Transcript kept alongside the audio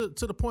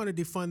To the point of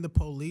defund the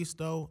police,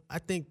 though, I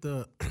think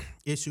the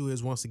issue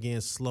is once again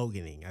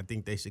sloganing. I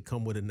think they should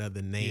come with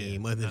another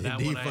name other than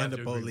defund the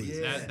police.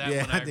 That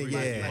one I agree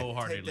with you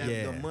wholeheartedly.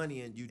 Take the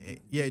money and you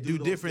do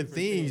different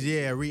things.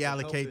 Yeah,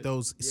 reallocate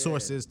those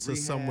sources to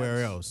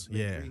somewhere else.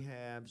 Yeah,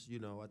 rehabs.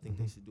 I think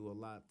they should do a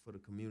lot for the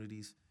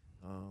communities.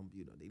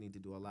 They need to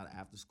do a lot of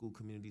after-school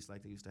communities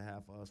like they used to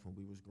have for us when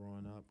we was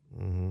growing up.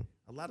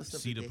 A lot of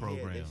stuff that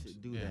they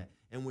should do that.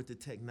 And with the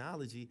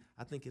technology,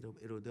 I think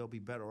they'll be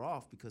better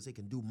off because they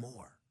can do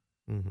more.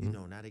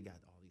 Now they got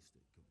all these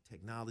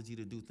technology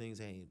to do things.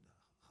 They ain't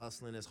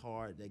hustling as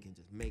hard. They can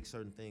just make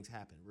certain things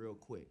happen real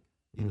quick.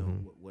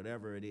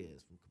 Whatever it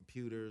is, from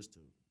computers to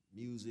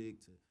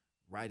music to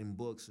writing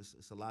books.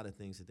 It's a lot of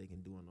things that they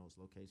can do in those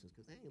locations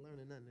because they ain't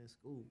learning nothing in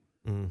school.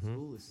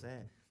 School is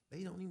sad.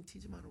 They don't even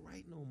teach them how to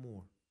write no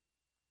more.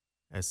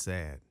 That's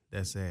sad.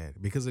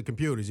 Because of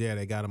computers,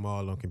 they got them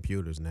all on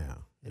computers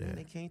now. And then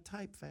they can't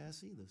type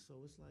fast either. So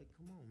it's like,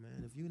 come on,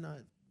 man. If you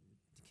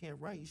can't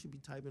write, you should be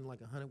typing like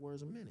 100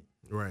 words a minute.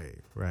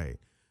 Right.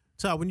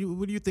 So what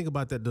do you think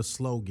about the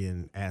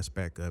slogan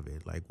aspect of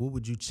it? Like, what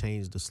would you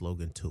change the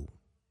slogan to?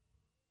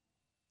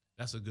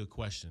 That's a good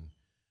question.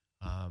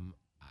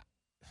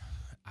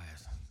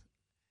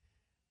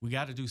 We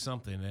got to do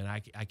something, and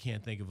I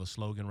can't think of a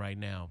slogan right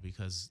now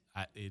because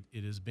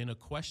it has been a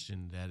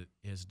question that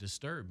has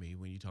disturbed me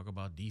when you talk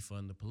about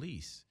defund the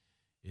police.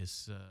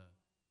 It's,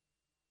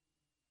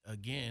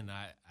 again,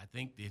 I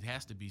think it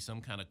has to be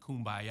some kind of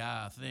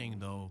kumbaya thing,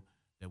 though,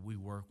 that we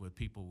work with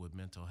people with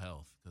mental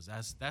health because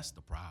that's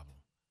the problem.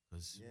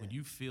 Because when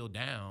you feel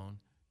down,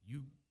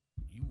 you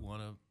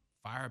want to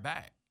fire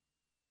back.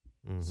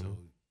 So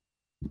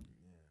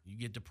you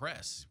get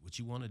depressed. What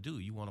you want to do,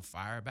 you want to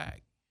fire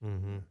back.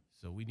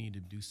 So we need to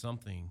do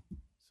something.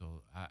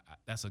 So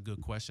that's a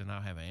good question.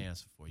 I'll have an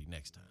answer for you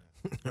next time.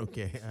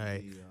 Okay, all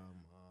right.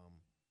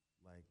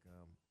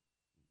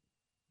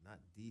 Not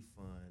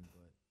defund,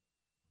 but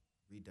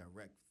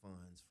redirect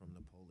funds from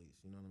the police.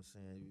 You know what I'm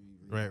saying?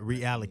 Right,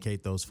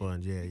 reallocate those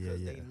funds.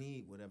 Because they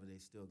need whatever they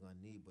still gonna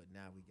need, but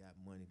now we got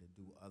money to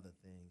do other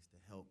things to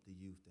help the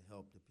youth, to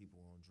help the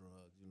people on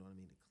drugs. You know what I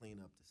mean? To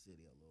clean up the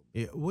city a little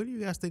bit. Yeah. What do you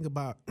guys think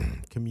about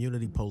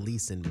community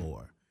policing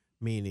more?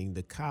 Meaning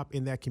the cop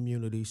in that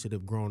community should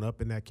have grown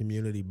up in that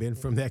community, been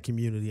from that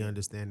community,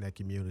 understand that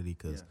community.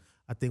 Because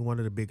I think one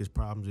of the biggest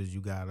problems is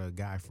you got a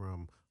guy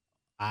from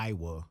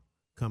Iowa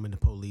coming to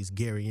police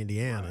Gary,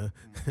 Indiana.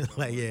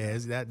 Right.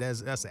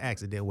 That's an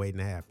accident waiting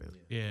to happen.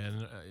 Yeah,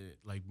 and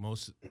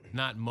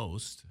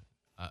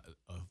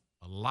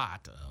a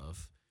lot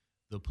of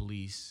the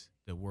police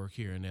that work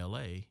here in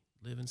L.A.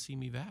 live in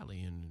Simi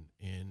Valley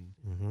and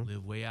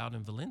live way out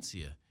in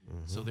Valencia.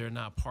 So they're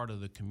not part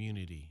of the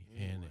community.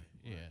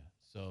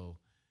 So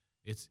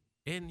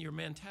and your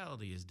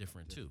mentality is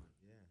different too.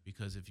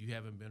 Because if you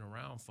haven't been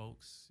around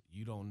folks,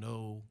 you don't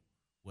know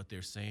what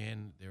they're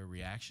saying, their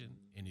reaction.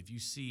 And if you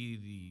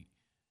see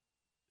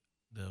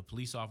the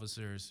police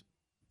officers,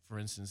 for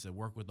instance, that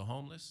work with the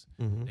homeless,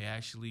 they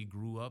actually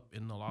grew up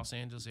in the Los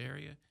Angeles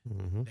area.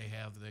 They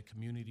have the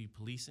community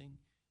policing.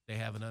 They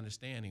have an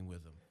understanding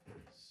with them.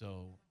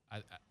 So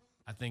I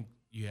think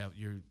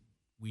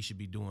we should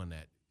be doing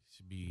that.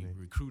 Should be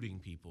recruiting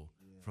people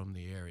from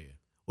the area.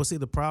 Well, see,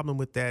 the problem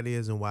with that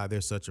is, and why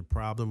there's such a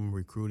problem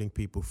recruiting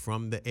people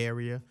from the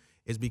area,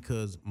 is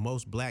because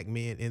most black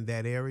men in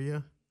that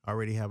area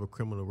already have a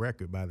criminal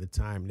record by the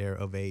time they're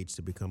of age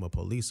to become a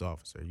police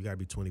officer. You got to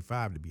be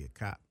 25 to be a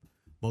cop.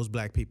 Most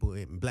black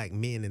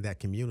men in that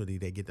community,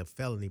 they get the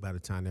felony by the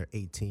time they're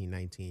 18,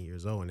 19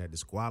 years old, and that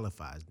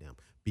disqualifies them.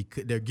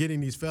 Because they're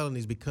getting these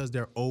felonies because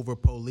they're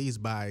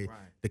over-policed by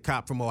the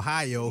cop from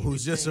Ohio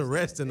who's just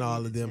arresting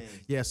all of them.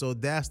 Yeah, so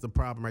that's the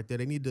problem right there.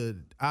 They need to,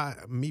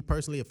 me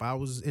personally, if I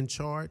was in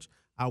charge,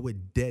 I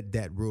would dead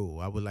that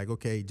rule. I would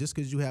okay, just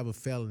because you have a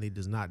felony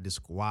does not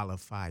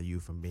disqualify you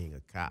from being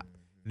a cop.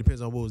 It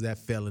depends on what was that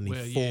felony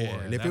for.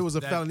 And if it was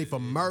a felony for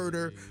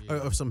murder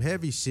or some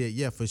heavy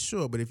shit, for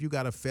sure. But if you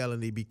got a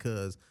felony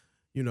because,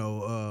 you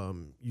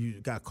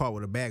got caught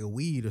with a bag of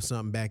weed or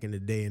something back in the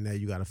day and now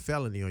you got a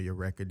felony on your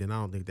record, then I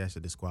don't think that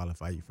should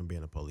disqualify you from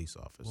being a police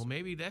officer. Well,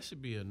 maybe that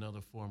should be another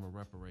form of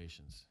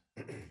reparations.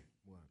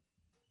 What?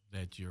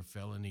 That your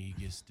felony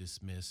gets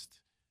dismissed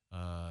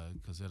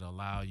because it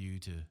allow you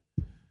to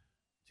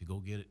go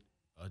get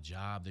a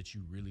job that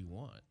you really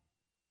want.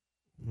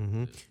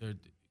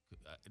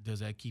 Does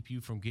that keep you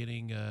from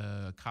getting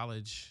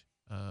college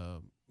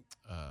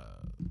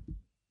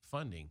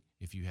funding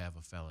if you have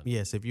a felony?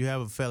 Yes, if you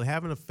have a felony.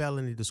 Having a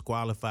felony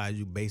disqualifies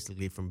you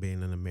basically from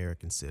being an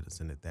American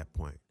citizen at that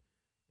point.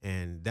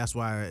 And that's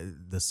why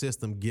the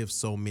system gives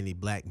so many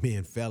black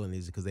men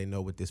felonies, because they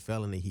know with this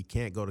felony, he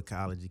can't go to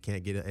college, he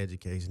can't get an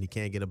education, he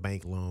can't get a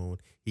bank loan,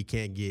 he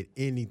can't get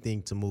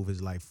anything to move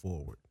his life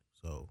forward.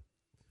 So,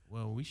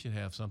 well, we should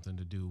have something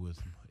to do with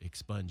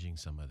expunging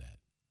some of that.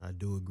 I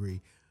do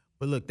agree.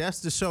 But look, that's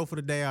the show for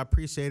today. I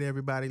appreciate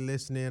everybody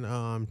listening.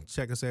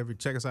 Check us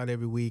out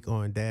every week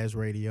on Dash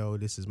Radio.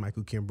 This is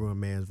Michael Kimbrough,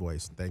 Man's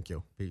Voice. Thank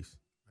you. Peace.